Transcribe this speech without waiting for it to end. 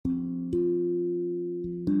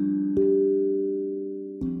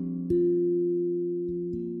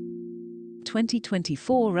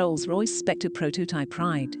2024 Rolls-Royce Spectre Prototype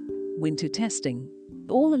Ride. Winter testing.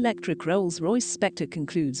 All-electric Rolls-Royce Spectre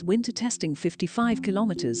concludes winter testing 55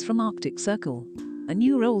 kilometers from Arctic Circle. A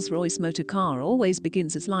new Rolls-Royce motor car always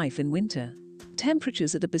begins its life in winter.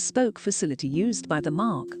 Temperatures at a bespoke facility used by the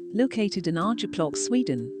Mark, located in Arjeplog,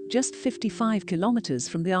 Sweden, just 55 kilometers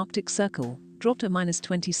from the Arctic Circle, drop to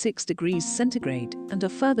 -26 degrees centigrade and are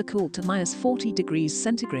further cooled to -40 degrees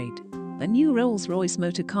centigrade. A new Rolls-Royce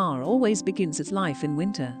motor car always begins its life in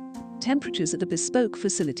winter. Temperatures at a bespoke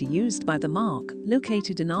facility used by the Mark,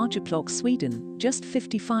 located in Arjeplog, Sweden, just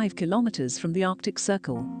 55 kilometers from the Arctic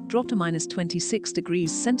Circle, drop to -26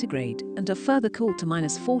 degrees centigrade and are further cooled to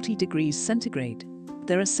 -40 degrees centigrade.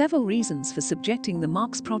 There are several reasons for subjecting the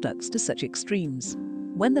Mark's products to such extremes.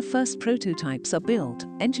 When the first prototypes are built,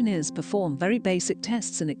 engineers perform very basic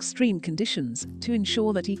tests in extreme conditions to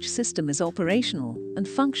ensure that each system is operational and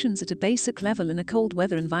functions at a basic level in a cold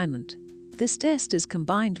weather environment. This test is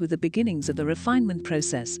combined with the beginnings of the refinement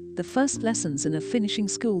process, the first lessons in a finishing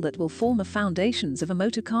school that will form the foundations of a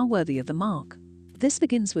motor car worthy of the Mark. This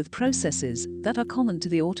begins with processes that are common to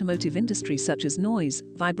the automotive industry, such as noise,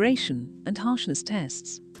 vibration, and harshness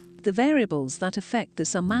tests. The variables that affect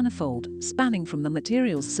this are manifold, spanning from the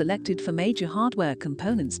materials selected for major hardware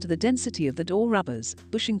components to the density of the door rubbers,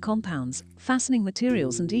 bushing compounds, fastening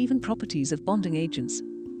materials, and even properties of bonding agents.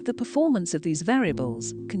 The performance of these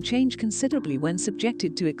variables can change considerably when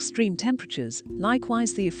subjected to extreme temperatures.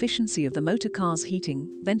 Likewise, the efficiency of the motor car's heating,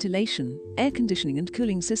 ventilation, air conditioning, and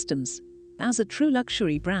cooling systems. As a true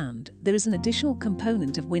luxury brand, there is an additional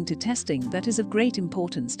component of winter testing that is of great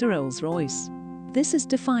importance to Rolls-Royce. This is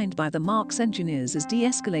defined by the Mark's engineers as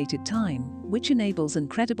de-escalated time, which enables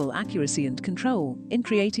incredible accuracy and control in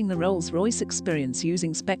creating the Rolls-Royce experience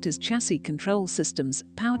using Spectre's chassis control systems,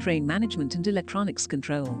 powertrain management, and electronics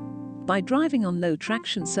control. By driving on low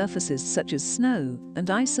traction surfaces such as snow and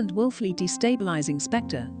ice and willfully destabilizing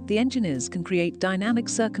Spectre, the engineers can create dynamic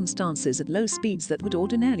circumstances at low speeds that would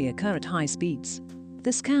ordinarily occur at high speeds.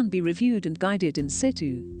 This can be reviewed and guided in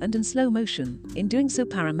situ and in slow motion, in doing so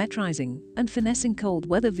parametrizing and finessing cold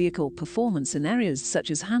weather vehicle performance in areas such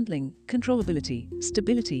as handling, controllability,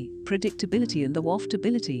 stability, predictability, and the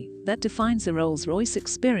waftability that defines the Rolls-Royce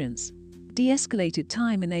experience. De-escalated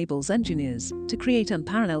time enables engineers to create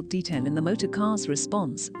unparalleled detail in the motor car's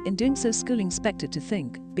response, in doing so schooling Spectre to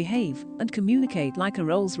think, behave, and communicate like a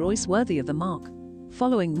Rolls-Royce worthy of the Mark.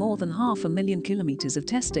 Following more than 500,000 kilometers of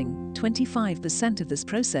testing, 25% of this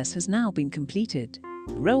process has now been completed.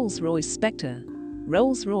 Rolls-Royce Spectre.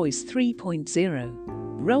 Rolls-Royce 3.0.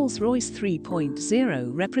 Rolls-Royce 3.0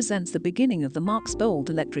 represents the beginning of the Mark's bold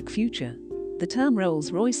electric future. The term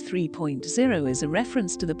Rolls-Royce 3.0 is a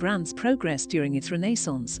reference to the brand's progress during its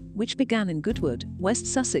renaissance, which began in Goodwood, West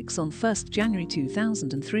Sussex on 1 January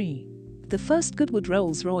 2003. The first Goodwood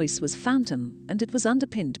Rolls-Royce was Phantom, and it was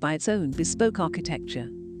underpinned by its own bespoke architecture.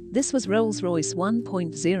 This was Rolls-Royce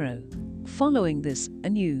 1.0. Following this, a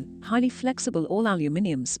new, highly flexible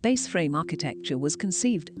all-aluminium space frame architecture was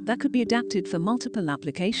conceived that could be adapted for multiple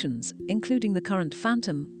applications, including the current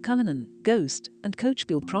Phantom, Cullinan, Ghost, and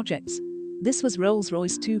Coachbuild projects. This was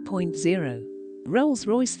Rolls-Royce 2.0.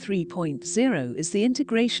 Rolls-Royce 3.0 is the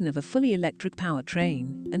integration of a fully electric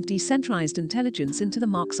powertrain and decentralized intelligence into the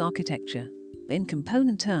Mark's architecture. In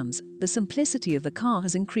component terms, the simplicity of the car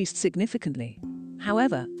has increased significantly.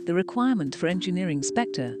 However, the requirement for engineering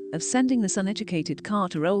Spectre of sending this uneducated car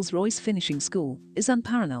to Rolls-Royce finishing school is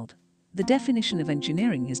unparalleled. The definition of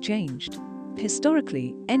engineering has changed.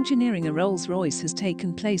 Historically, engineering a Rolls-Royce has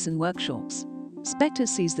taken place in workshops. Spectre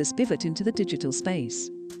sees this pivot into the digital space.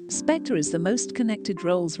 Spectre is the most connected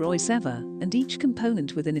Rolls-Royce ever, and each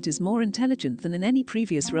component within it is more intelligent than in any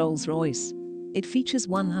previous Rolls-Royce. It features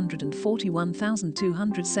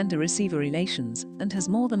 141,200 sender-receiver relations and has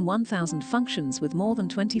more than 1,000 functions with more than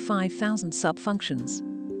 25,000 sub-functions.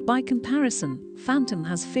 By comparison, Phantom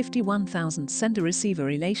has 51,000 sender-receiver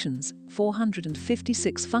relations,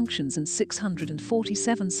 456 functions, and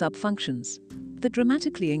 647 sub-functions. The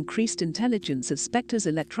dramatically increased intelligence of Spectre's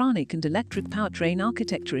electronic and electric powertrain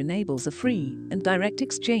architecture enables a free and direct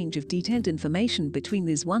exchange of detailed information between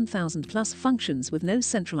these 1,000+ functions with no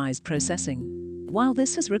centralized processing. While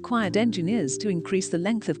this has required engineers to increase the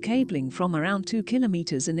length of cabling from around 2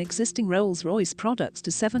 kilometers in existing Rolls-Royce products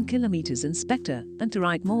to 7 kilometers in Spectre, and to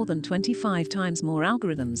write more than 25 times more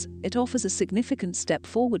algorithms, it offers a significant step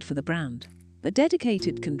forward for the brand. A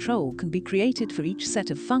dedicated control can be created for each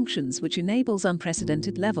set of functions, which enables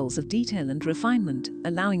unprecedented levels of detail and refinement,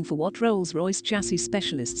 allowing for what Rolls-Royce chassis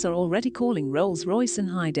specialists are already calling Rolls-Royce in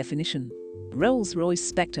high definition. Rolls-Royce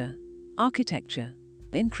Spectre. Architecture.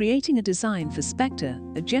 In creating a design for Spectre,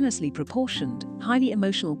 a generously proportioned, highly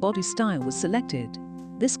emotional body style was selected.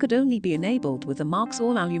 This could only be enabled with the Marque's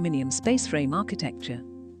all-aluminium spaceframe architecture.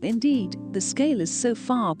 Indeed, the scale is so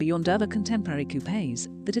far beyond other contemporary coupés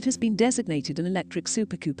that it has been designated an electric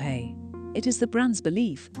super coupé. It is the brand's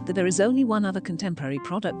belief that there is only one other contemporary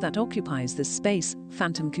product that occupies this space,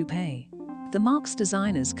 Phantom Coupé. The Marque's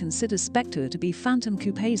designers consider Spectre to be Phantom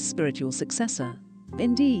Coupé's spiritual successor.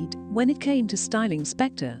 Indeed, when it came to styling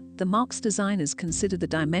Spectre, the Marque's designers considered the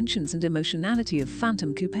dimensions and emotionality of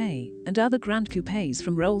Phantom Coupé and other grand coupés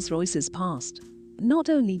from Rolls-Royce's past. Not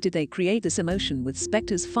only did they create this emotion with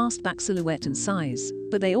Spectre's fastback silhouette and size,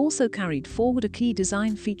 but they also carried forward a key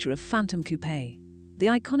design feature of Phantom Coupé: the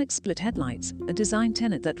iconic split headlights, a design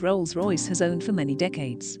tenet that Rolls-Royce has owned for many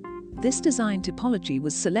decades. This design typology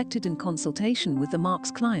was selected in consultation with the Marque's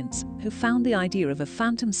clients, who found the idea of a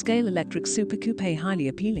phantom-scale electric super coupe highly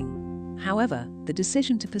appealing. However, the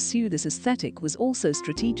decision to pursue this aesthetic was also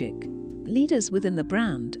strategic. Leaders within the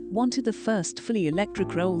brand wanted the first fully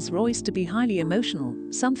electric Rolls-Royce to be highly emotional,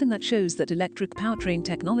 something that shows that electric powertrain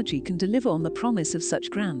technology can deliver on the promise of such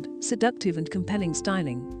grand, seductive and compelling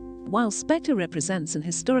styling. While Spectre represents an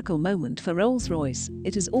historical moment for Rolls-Royce,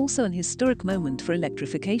 it is also an historic moment for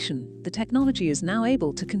electrification. The technology is now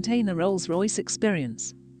able to contain a Rolls-Royce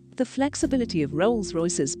experience. The flexibility of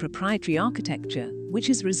Rolls-Royce's proprietary architecture, which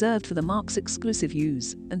is reserved for the Marque's exclusive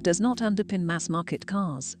use and does not underpin mass-market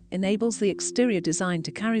cars, enables the exterior design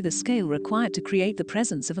to carry the scale required to create the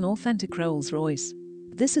presence of an authentic Rolls-Royce.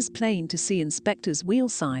 This is plain to see in Spectre's wheel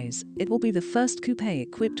size. It will be the first coupe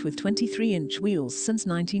equipped with 23-inch wheels since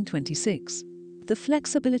 1926. The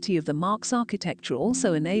flexibility of the Marque's architecture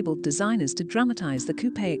also enabled designers to dramatize the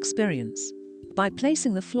coupe experience. By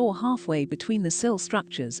placing the floor halfway between the sill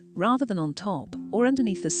structures, rather than on top or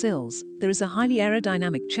underneath the sills, there is a highly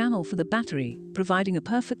aerodynamic channel for the battery, providing a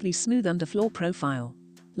perfectly smooth underfloor profile.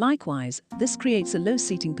 Likewise, this creates a low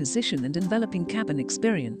seating position and enveloping cabin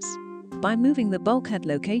experience. By moving the bulkhead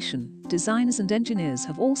location, designers and engineers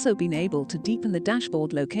have also been able to deepen the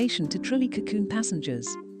dashboard location to truly cocoon passengers.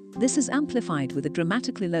 This is amplified with a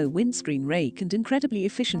dramatically low windscreen rake and incredibly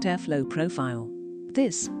efficient airflow profile.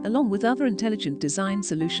 This, along with other intelligent design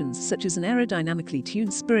solutions such as an aerodynamically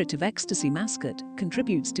tuned Spirit of Ecstasy mascot,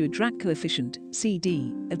 contributes to a drag coefficient,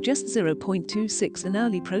 CD, of just 0.26 in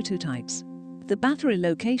early prototypes. The battery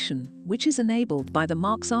location, which is enabled by the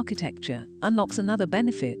Marque's architecture, unlocks another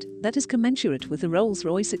benefit that is commensurate with the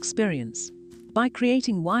Rolls-Royce experience. By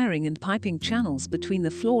creating wiring and piping channels between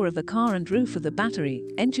the floor of the car and roof of the battery,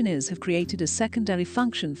 engineers have created a secondary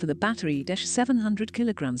function for the battery-700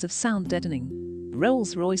 kilograms of sound deadening.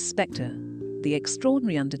 Rolls-Royce Spectre. The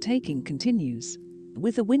extraordinary undertaking continues.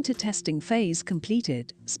 With the winter testing phase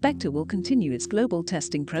completed, Spectre will continue its global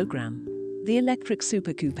testing program. The electric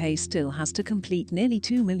Super Coupe still has to complete nearly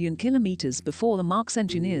 2 million kilometers before the Marque's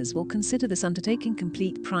engineers will consider this undertaking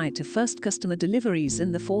complete prior to first customer deliveries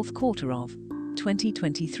in the fourth quarter of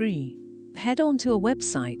 2023. Head on to our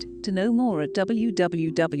website to know more at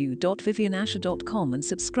www.vivianasher.com and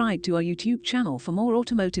subscribe to our YouTube channel for more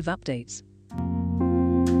automotive updates.